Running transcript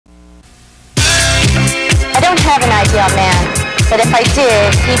have an ideal man, but if I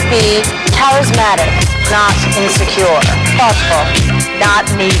did, he'd be charismatic, not insecure, thoughtful, not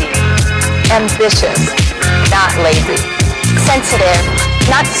needy, ambitious, not lazy, sensitive,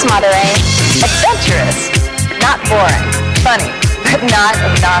 not smothering, adventurous, not boring, funny, but not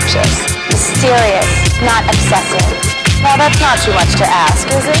obnoxious, mysterious, not obsessive. Well, that's not too much to ask,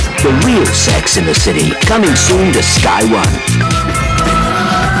 is it? The real Sex in the City, coming soon to Sky One.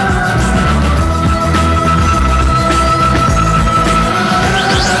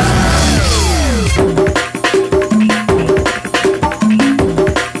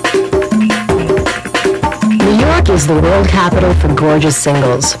 New York is the world capital for gorgeous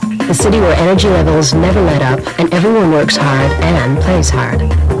singles. The city where energy levels never let up and everyone works hard and plays hard.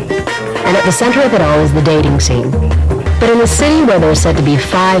 And at the center of it all is the dating scene. But in a city where there are said to be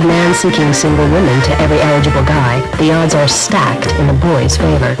 5 man-seeking single women to every eligible guy, the odds are stacked in the boys'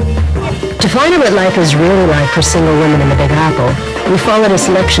 favor. To find out what life is really like for single women in the Big Apple, we followed a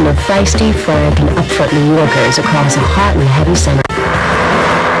selection of feisty, frank, and upfront New Yorkers across a hot and heavy summer.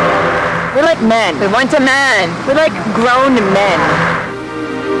 We're like men. We want a man. We're like grown men.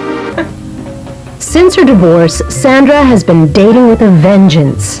 Since her divorce, Sandra has been dating with a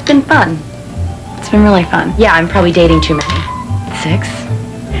vengeance. It's been fun. It's been really fun. Yeah, I'm probably dating too many. 6?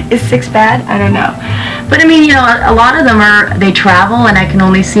 Is 6 bad? I don't know. But I mean, you know, a lot of them they travel and I can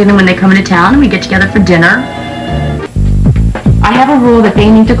only see them when they come into town and we get together for dinner. I have a rule that they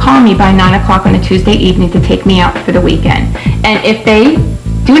need to call me by 9 o'clock on a Tuesday evening to take me out for the weekend. And if they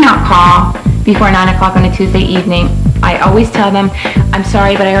do not call before 9 o'clock on a Tuesday evening, I always tell them, I'm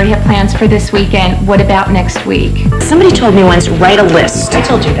sorry, but I already have plans for this weekend. What about next week? Somebody told me once, write a list. I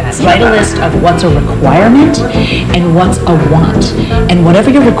told you that. Write a list of what's a requirement and what's a want. And whatever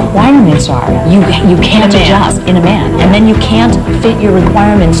your requirements are, you can't adjust in a man. And then you can't fit your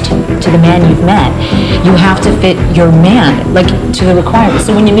requirements to the man you've met. You have to fit your man, like, to the requirements.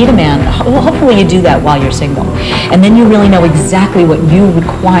 So when you meet a man, well, hopefully you do that while you're single. And then you really know exactly what you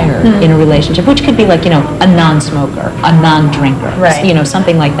require in a relationship, which could be like, you know, a non-smoker, a non-drinker, right. You know,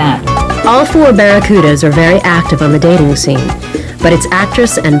 something like that. All 4 Barracudas are very active on the dating scene, but it's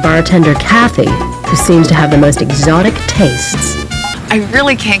actress and bartender Kathy who seems to have the most exotic tastes. I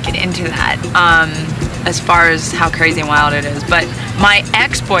really can't get into that as far as how crazy and wild it is, but my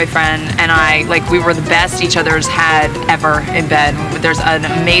ex-boyfriend and I, like, we were the best each other's had ever in bed. There's an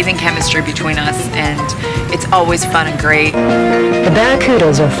amazing chemistry between us, and it's always fun and great. The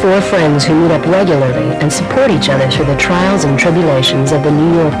Barracudas are 4 friends who meet up regularly and support each other through the trials and tribulations of the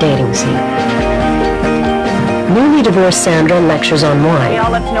New York dating scene. Newly divorced Sandra lectures on wine. We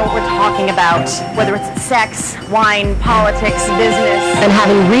all love to know what we're talking about, whether it's sex, wine, politics, business. And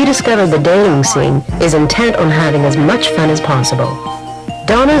having rediscovered the dating scene, is intent on having as much fun as possible.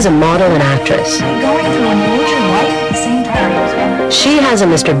 Donna is a model and actress. Going through a major life at the same time. She has a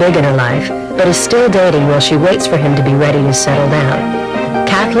Mr. Big in her life, but is still dating while she waits for him to be ready to settle down.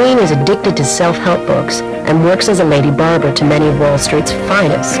 Kathleen is addicted to self-help books and works as a lady barber to many of Wall Street's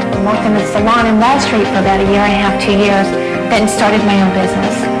finest. I worked in the salon in Wall Street for about 1.5 years, 2 years, then started my own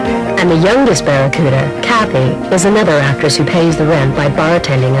business. And the youngest Barracuda, Kathy, is another actress who pays the rent by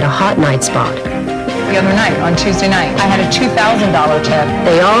bartending at a hot night spot. The other night, on Tuesday night, I had a $2,000 tip.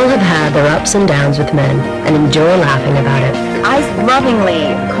 They all have had their ups and downs with men and enjoy laughing about it. I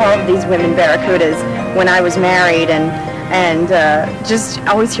lovingly called these women Barracudas when I was married, and just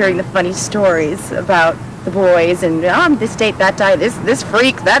always hearing the funny stories about the boys and this date, that guy, this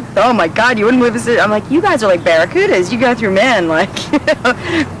freak, that, oh my God, you wouldn't believe this. I'm like, you guys are like Barracudas. You go through men, like, you know,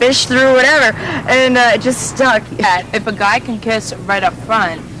 fish through whatever, and it just stuck. If a guy can kiss right up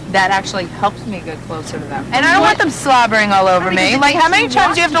front, that actually helps me get closer to them. And I don't want them slobbering all over me. Like, how many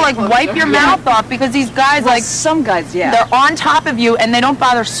times do you have to, like, wipe your mouth off because these guys, like, some guys, yeah, they're on top of you and they don't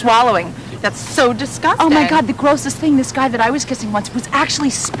bother swallowing. That's so disgusting. Oh my God, the grossest thing, this guy that I was kissing once was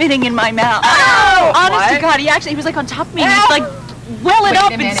actually spitting in my mouth. Oh! Honest to God, he was like on top of me and he's like, well it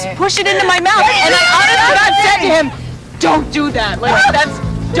up and push it into my mouth. And I honest to God said to him, don't do that. Like,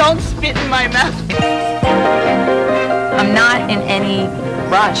 don't spit in my mouth. I'm not in any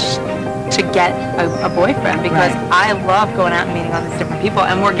rush to get a boyfriend because I love going out and meeting all these different people,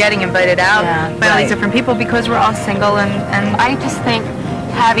 and we're getting invited out by all these different people because we're all single, and I just think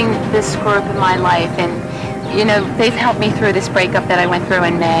having this group in my life, and you know, they've helped me through this breakup that I went through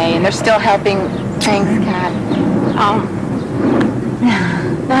in May, and they're still helping. Thanks, Kat.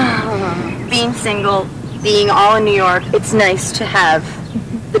 Being single, being all in New York, it's nice to have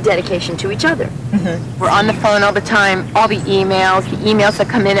the dedication to each other. We're on the phone all the time, all the emails that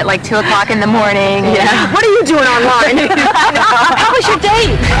come in at like 2 o'clock in the morning. Yeah. What are you doing online? How was your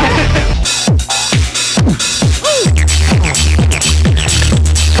date?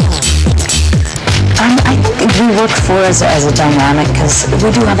 for as a dynamic, because we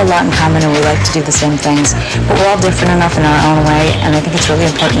do have a lot in common and we like to do the same things, but we're all different enough in our own way, and I think it's really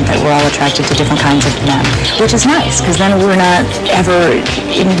important that we're all attracted to different kinds of men, which is nice, because then we're not ever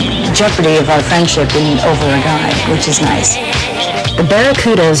in jeopardy of our friendship over a guy, which is nice. The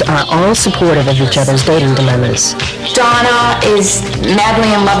Barracudas are all supportive of each other's dating dilemmas. Donna is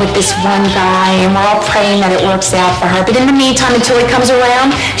madly in love with this one guy, and we're all praying that it works out for her. But in the meantime, until he comes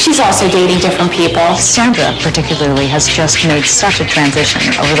around, she's also dating different people. Sandra, particularly, has just made such a transition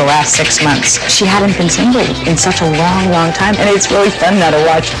over the last 6 months. She hadn't been single in such a long, long time, and it's really fun now to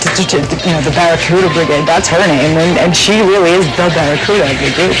watch, the Barracuda Brigade. That's her name, and she really is the Barracuda of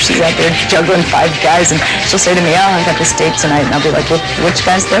the group. She's out there juggling 5 guys, and she'll say to me, "Oh, I got this date tonight," and I'll be like, "Which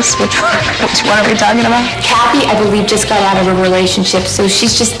guy's this? Which one are we talking about?" Kathy, I believe, just got out of a relationship, so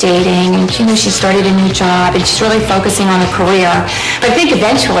she's just dating, and she started a new job, and she's really focusing on her career. But I think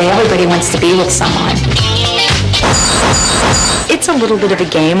eventually everybody wants to be with someone. It's a little bit of a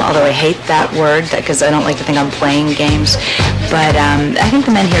game, although I hate that word because I don't like to think I'm playing games. But I think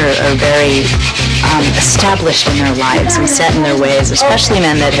the men here are very established in their lives and set in their ways, especially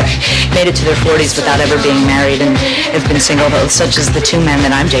men that have made it to their 40s without ever being married and have been single, such as the 2 men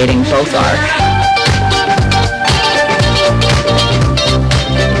that I'm dating both are.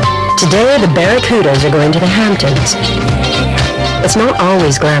 Today, the Barracudas are going to the Hamptons. It's not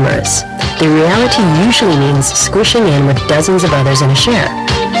always glamorous. The reality usually means squishing in with dozens of others in a share.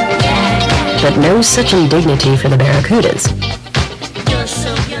 But no such indignity for the Barracudas.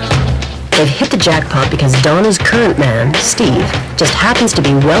 They've hit the jackpot because Donna's current man, Steve, just happens to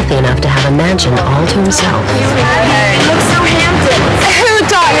be wealthy enough to have a mansion all to himself. Hey, it looks so Hampton.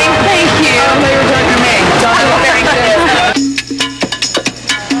 Darling, thank you. I thought you were talking to me. Donna, very good.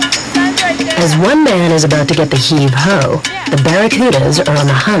 As one man is about to get the heave-ho, the Barracudas are on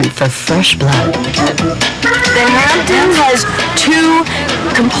the hunt for fresh blood. The Hamptons has 2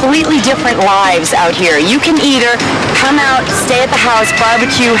 completely different lives out here. You can either come out, stay at the house,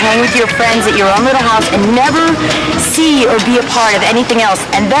 barbecue, hang with your friends at your own little house, and never see or be a part of anything else.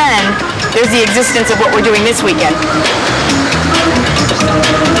 And then there's the existence of what we're doing this weekend.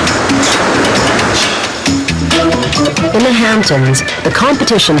 In the Hamptons, the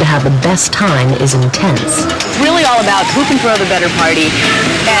competition to have the best time is intense. It's really all about who can throw the better party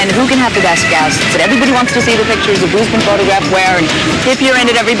and who can have the best guests. And everybody wants to see the pictures of who's been photographed where. And if you're in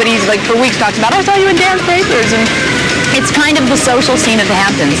it, everybody's like for weeks talks about, "I saw you in dance papers." And it's kind of the social scene of the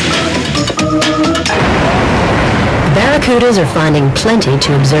Hamptons. The Barracudas are finding plenty to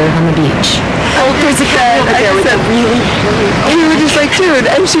observe on the beach. Oh, there's a guy out there with a really, and we were just like, dude,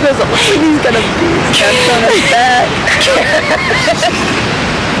 and she goes, "Look, he's got a piece on his back."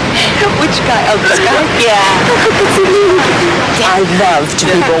 Which guy? Oh, this guy? Yeah. I love to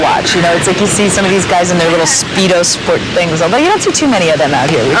people watch. It's like you see some of these guys in their little Speedo sport things, although you don't see too many of them out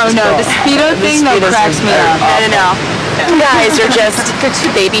here. Oh, no, the Speedo thing, though, cracks me up. I don't know. Guys are just, they're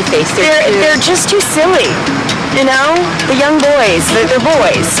too baby-faced. They're just too silly. The young boys, they're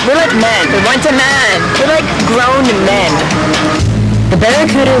boys. We're like men. We're once a man. We're like grown men. The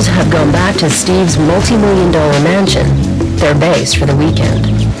Barracudas have gone back to Steve's multi-million-dollar mansion, their base for the weekend.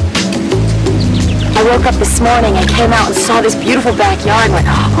 I woke up this morning and came out and saw this beautiful backyard and went,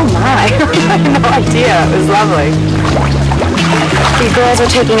 oh my, I had no idea. It was lovely. These girls are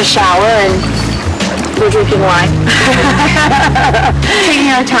taking a shower and we're drinking wine.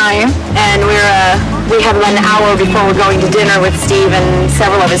 Taking our time, and we have an hour before we're going to dinner with Steve and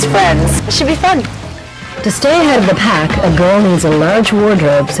several of his friends. It should be fun. To stay ahead of the pack, a girl needs a large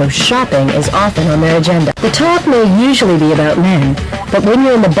wardrobe, so shopping is often on their agenda. The talk may usually be about men, but when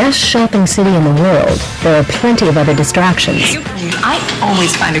you're in the best shopping city in the world, there are plenty of other distractions. I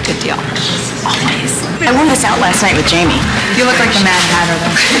always find a good deal. Always. I wore this out last night with Jamie. You look like the Mad Hatter,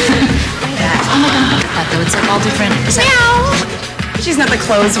 though. Oh my God. That though, it's like all different. Meow. She's not the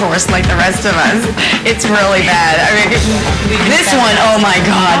clothes horse like the rest of us. It's really bad. I mean, this one, oh my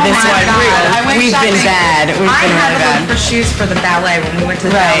God, this one. We've been bad. We've been really bad. I had to look for shoes for the ballet when we went to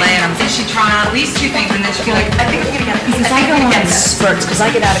the ballet, and she'd try on at least 2 things, and then she'd be like, I think I'm gonna get this. I think I'm gonna get spurts because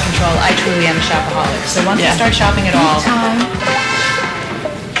I get out of control. I truly am a shopaholic. So once you start shopping at all.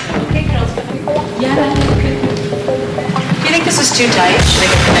 Yeah. Do you think this is too tight? Should I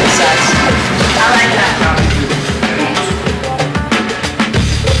get the next size? I like that, Robin.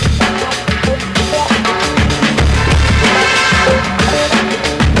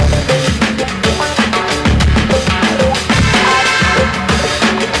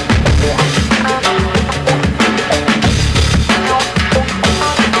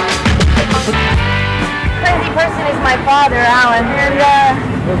 Crazy person is my father, Alan, and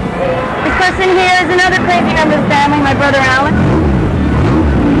the person here is another crazy member of the family, my brother Alan.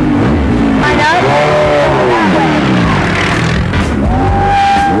 I know.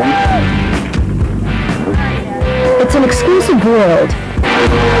 It's an exclusive world.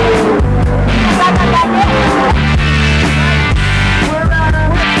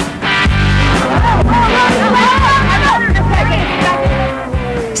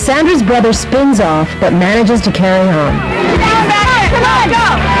 Sandra's brother spins off, but manages to carry on. Come on,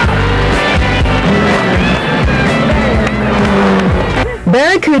 go!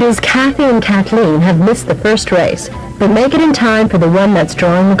 Barracudas Kathy and Kathleen have missed the first race, but make it in time for the one that's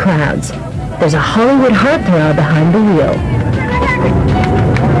drawing the crowds. There's a Hollywood heartthrob behind the wheel.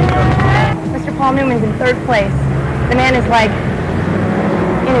 Mr. Paul Newman's in third place. The man is like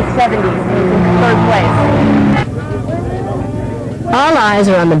in his 70s and he's in third place. All eyes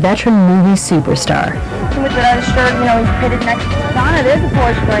are on the veteran movie superstar. With the other shirt, you know, he's pitted next to Donna. There's a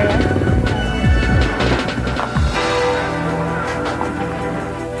Porsche for you.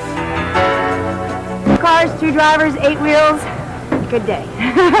 Two cars, 2 drivers, 8 wheels. Good day.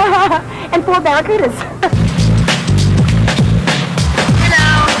 And 4 Barracudas. Hello,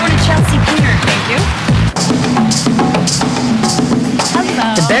 I'm going to Chelsea Pier. Thank you. Hello.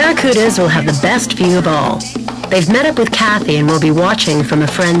 The Barracudas will have the best view of all. They've met up with Kathy and will be watching from a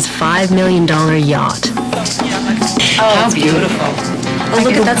friend's $5 million yacht. Oh, how beautiful. Oh,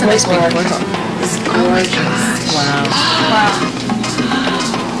 look at that's a nice big portal. It's gorgeous. Wow.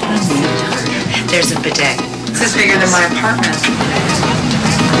 There's a bidet. This is bigger than my apartment.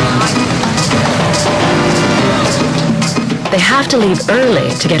 They have to leave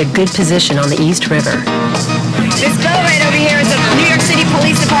early to get a good position on the East River. This boat right over here is a New York City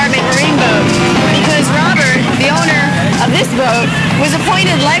Police Department marine boat because Robert, the owner of this boat, was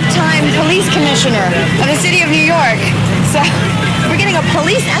appointed lifetime police commissioner of the city of New York. So we're getting a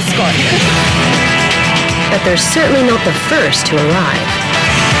police escort. But they're certainly not the first to arrive.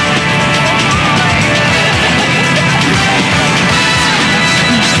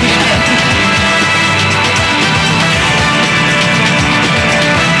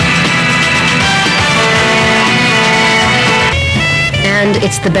 And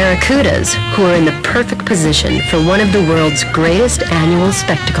it's the Barracudas who are in the perfect position for one of the world's greatest annual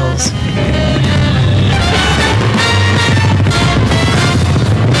spectacles.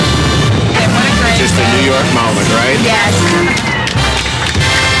 Just a New York moment, right? Yes.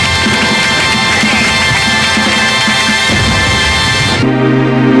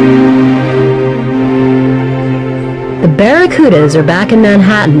 The Barracudas are back in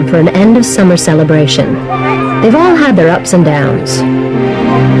Manhattan for an end of summer celebration. They've all had their ups and downs.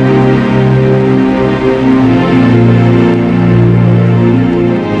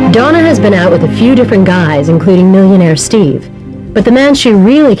 Donna has been out with a few different guys, including millionaire Steve. But the man she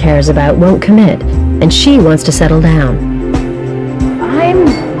really cares about won't commit, and she wants to settle down. I'm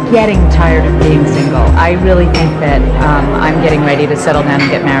getting tired of being single. I really think that I'm getting ready to settle down and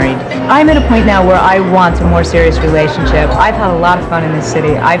get married. I'm at a point now where I want a more serious relationship. I've had a lot of fun in this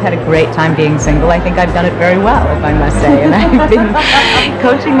city. I've had a great time being single. I think I've done it very well, if I must say. And I've been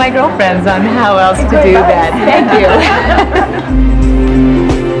coaching my girlfriends on how else to do that. Thank you.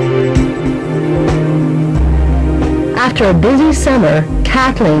 After a busy summer,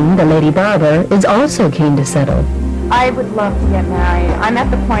 Kathleen, the lady barber, is also keen to settle. I would love to get married. I'm at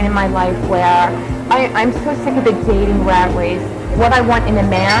the point in my life where I'm so sick of the dating rat race. What I want in a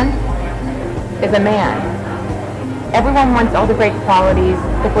man is a man. Everyone wants all the great qualities,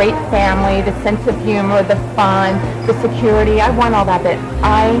 the great family, the sense of humor, the fun, the security. I want all that, but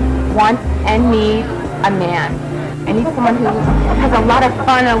I want and need a man. I need someone who has a lot of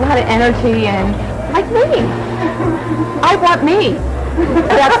fun, a lot of energy, and like me. I want me.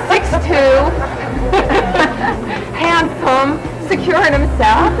 That's 6'2", handsome, secure in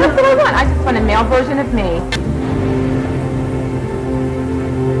himself. That's what I want. I just want a male version of me.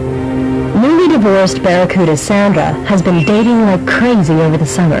 Newly divorced Barracuda Sandra has been dating like crazy over the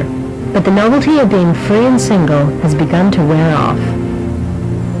summer, but the novelty of being free and single has begun to wear off.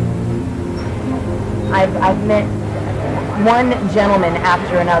 I've met one gentleman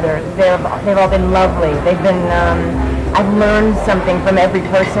after another. They've all been lovely. They've been, I've learned something from every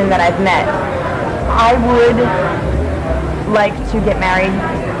person that I've met. I would like to get married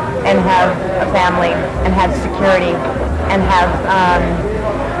and have a family and have security and have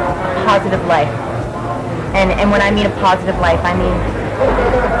positive life. And when I mean a positive life, I mean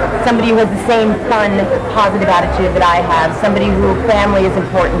somebody who has the same fun, positive attitude that I have, somebody who family is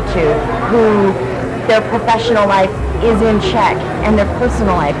important to, who their professional life is in check and their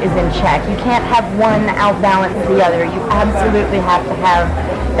personal life is in check. You can't have one outbalance the other. You absolutely have to have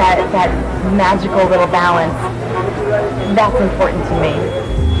that magical little balance. That's important to me.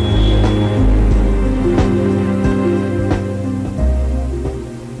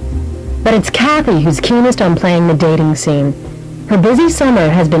 But it's Kathy who's keenest on playing the dating scene. Her busy summer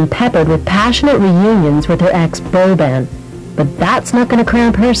has been peppered with passionate reunions with her ex-beau band, but that's not going to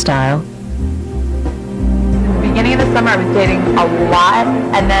cramp her style. Beginning of the summer I was dating a lot,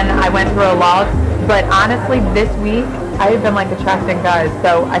 and then I went through a lull, but honestly this week I've been like attracting guys,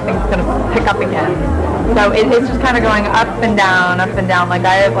 so I think it's going to pick up again. So it's just kind of going up and down, like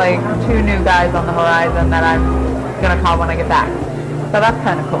I have like 2 new guys on the horizon that I'm going to call when I get back. So that's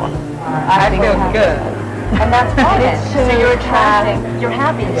kind of cool. I feel good. And that's fun. So you're attracting, you're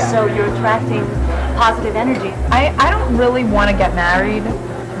happy, so you're attracting positive energy. I don't really want to get married.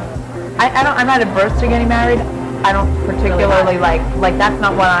 I'm not averse to getting married. I don't particularly like that's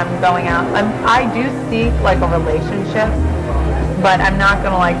not what I'm going out. I do seek like a relationship, but I'm not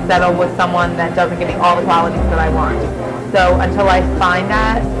going to like settle with someone that doesn't give me all the qualities that I want. So until I find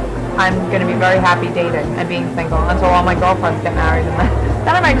that, I'm going to be very happy dating and being single until all my girlfriends get married, and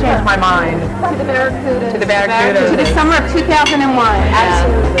then I might change my mind. To the Barracudas. To the Barracudas. To the summer of 2001.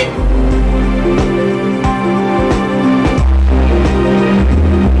 Absolutely.